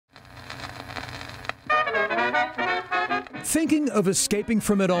Thinking of escaping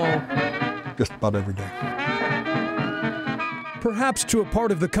from it all? Just about every day. Perhaps to a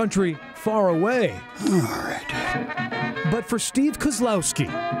part of the country far away. All right. But for Steve Kozlowski,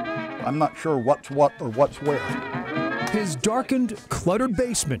 I'm not sure what's what or what's where. his darkened, cluttered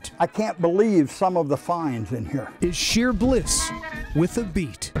basement I can't believe some of the finds in here. is sheer bliss with a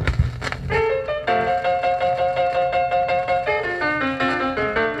beat.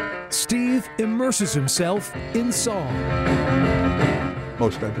 Steve immerses himself in song.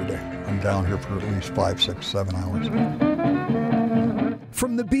 Most every day. I'm down here for at least 5, 6, 7 hours.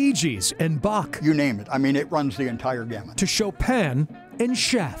 From the Bee Gees and Bach You name it. I mean, it runs the entire gamut. to Chopin and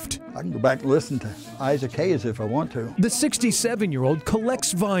Shaft, I can go back and listen to Isaac Hayes if I want to. the 67-year-old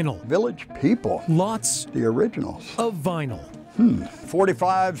collects vinyl. Village People, Lots the originals. of vinyl.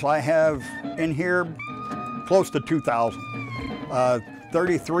 45s I have in here close to 2,000.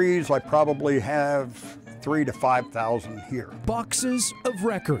 33s I probably have 3,000 to 5,000 here. Boxes of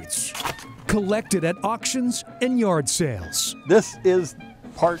records collected at auctions and yard sales. This is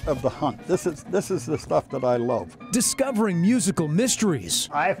part of the hunt. This is the stuff that I love. Discovering musical mysteries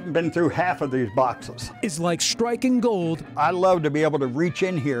I haven't been through half of these boxes. is like striking gold I love to be able to reach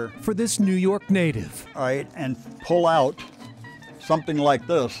in here, for this New York native. all right, and pull out something like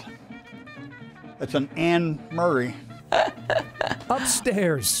this. It's an Anne Murray.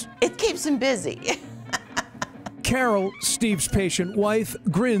 Upstairs, It keeps him busy. Carol, Steve's patient wife,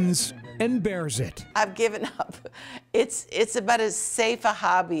 grins and bears it. I've given up. It's about as safe a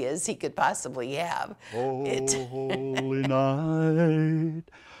hobby as he could possibly have. Holy night,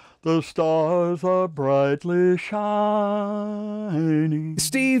 the stars are brightly shining.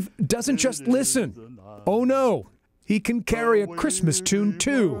 Steve doesn't just listen. Oh no, he can carry a Christmas tune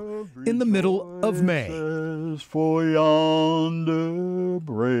too in the middle of May. For yonder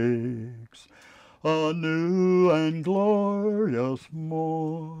breaks a new and glorious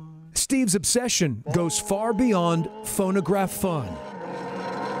morn. Steve's obsession goes far beyond phonograph fun.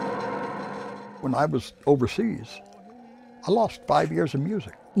 When I was overseas, I lost 5 years of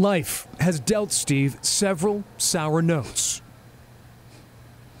music. Life has dealt Steve several sour notes.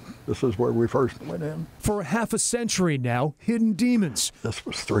 This is where we first went in. For half a century now, hidden demons This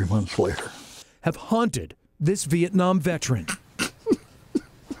was 3 months later. have haunted this Vietnam veteran.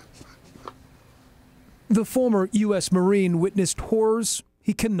 The former U.S. Marine witnessed horrors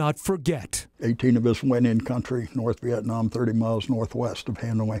he cannot forget. 18 of us went in country, North Vietnam, 30 miles northwest of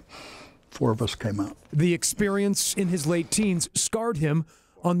Hanoi. 4 of us came out. The experience in his late teens scarred him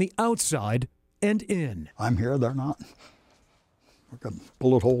on the outside and in. I'm here, they're not. We've got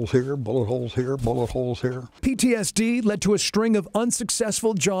bullet holes here, bullet holes here, bullet holes here. PTSD led to a string of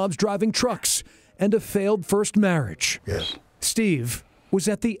unsuccessful jobs driving trucks and a failed first marriage. Yes. Steve was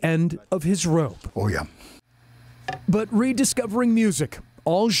at the end of his rope. Oh, yeah. But rediscovering music,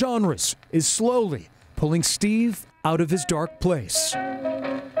 all genres, is slowly pulling Steve out of his dark place.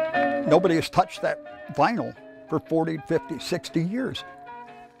 Nobody has touched that vinyl for 40, 50, 60 years.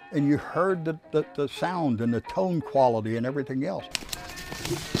 And you heard the sound and the tone quality and everything else.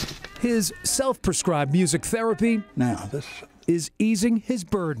 His self-prescribed music therapy Now, this, is easing his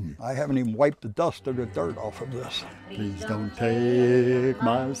burden. I haven't even wiped the dust or the dirt off of this. Please don't take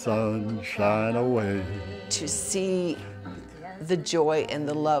my sunshine away. To see the joy and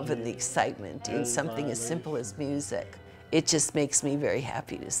the love and the excitement in something as simple as music, it just makes me very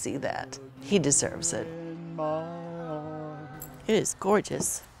happy to see that. He deserves it. It is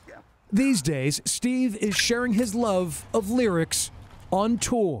gorgeous. These days, Steve is sharing his love of lyrics on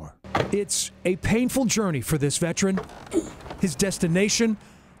tour. It's a painful journey for this veteran. His destination,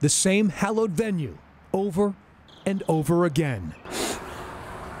 the same hallowed venue, over and over again.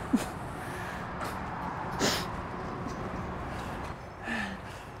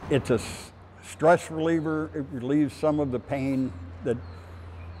 It's a stress reliever. It relieves some of the pain that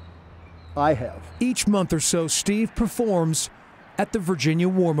I have. Each month or so, Steve performs at the Virginia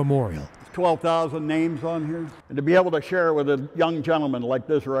War Memorial. 12,000 names on here. And to be able to share it with a young gentleman like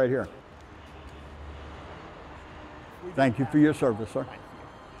this right here. Thank you for your service, sir.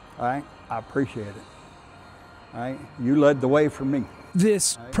 All right, I appreciate it. All right, you led the way for me.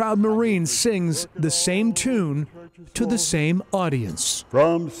 This proud Marine sings the same tune to the same audience.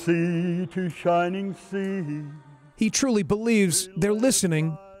 From sea to shining sea. He truly believes they're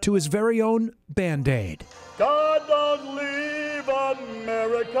listening to his very own Band-Aid. God don't leave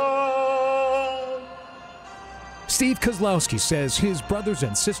America. Steve Kozlowski says his brothers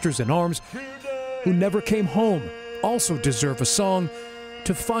and sisters in arms who never came home also deserve a song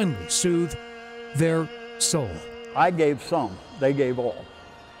to finally soothe their soul. I gave some, they gave all.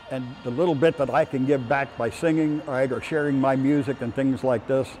 And the little bit that I can give back by singing, right, or sharing my music and things like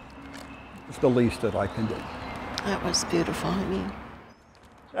this, it's the least that I can do. That was beautiful, honey.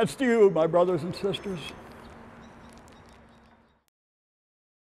 That's to you, my brothers and sisters.